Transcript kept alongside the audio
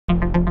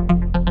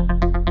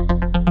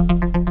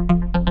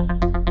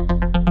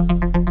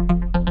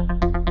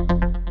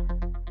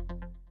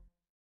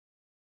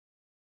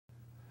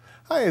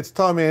Hi, it's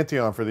Tom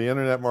Antion for the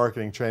Internet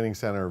Marketing Training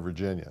Center of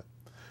Virginia.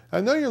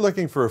 I know you're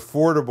looking for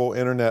affordable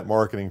internet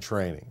marketing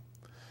training.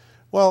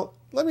 Well,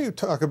 let me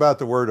talk about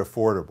the word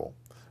affordable.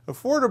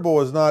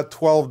 Affordable is not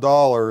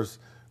 $12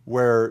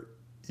 where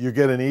you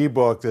get an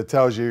ebook that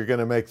tells you you're going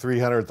to make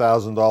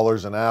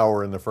 $300,000 an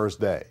hour in the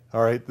first day.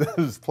 All right,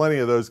 there's plenty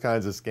of those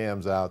kinds of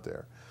scams out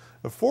there.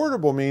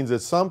 Affordable means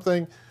it's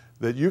something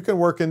that you can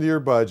work into your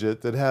budget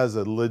that has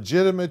a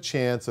legitimate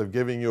chance of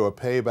giving you a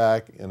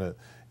payback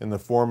in the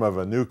form of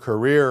a new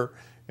career,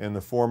 in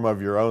the form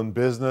of your own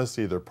business,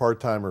 either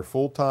part-time or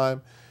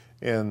full-time,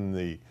 in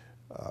the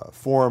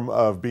form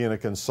of being a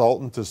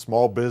consultant to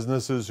small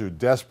businesses who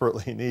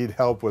desperately need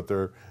help with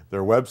their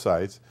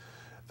websites.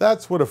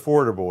 That's what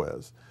affordable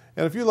is.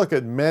 And if you look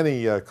at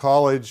many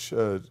college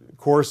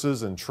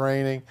courses and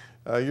training,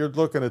 you're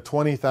looking at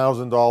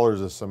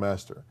 $20,000 a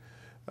semester.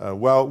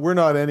 Well, we're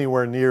not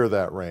anywhere near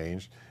that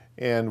range,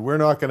 and we're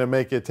not going to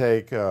make you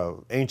take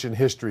an ancient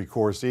history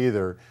course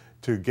either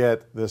to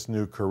get this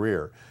new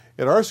career.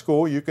 At our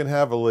school, you can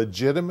have a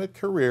legitimate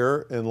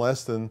career in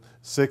less than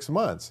 6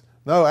 months.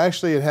 No,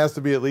 actually, it has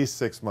to be at least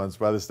 6 months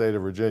by the state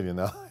of Virginia,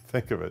 now I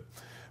think of it.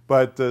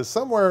 But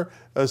somewhere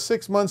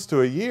 6 months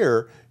to a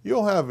year,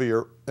 you'll have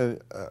your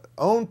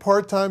own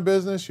part-time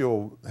business,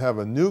 you'll have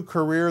a new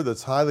career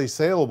that's highly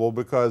saleable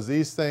because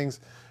these things,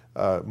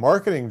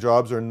 marketing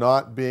jobs are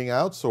not being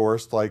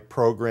outsourced like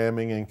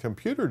programming and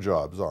computer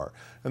jobs are.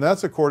 And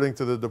that's according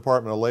to the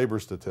Department of Labor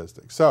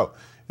statistics. So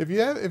if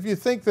you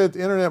think that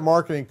internet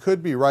marketing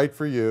could be right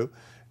for you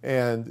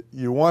and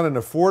you want an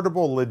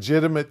affordable,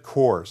 legitimate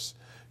course,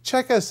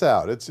 check us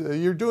out.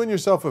 You're doing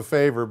yourself a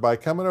favor by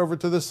coming over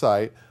to the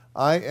site,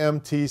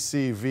 imtcva.org,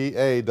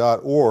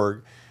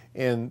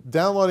 and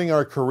downloading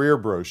our career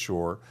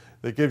brochure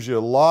that gives you a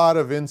lot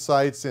of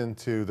insights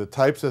into the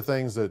types of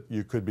things that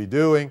you could be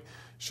doing,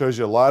 shows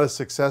you a lot of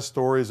success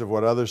stories of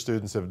what other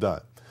students have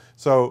done.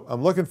 So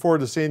I'm looking forward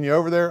to seeing you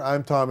over there.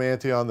 I'm Tom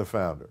Antion, the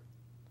founder.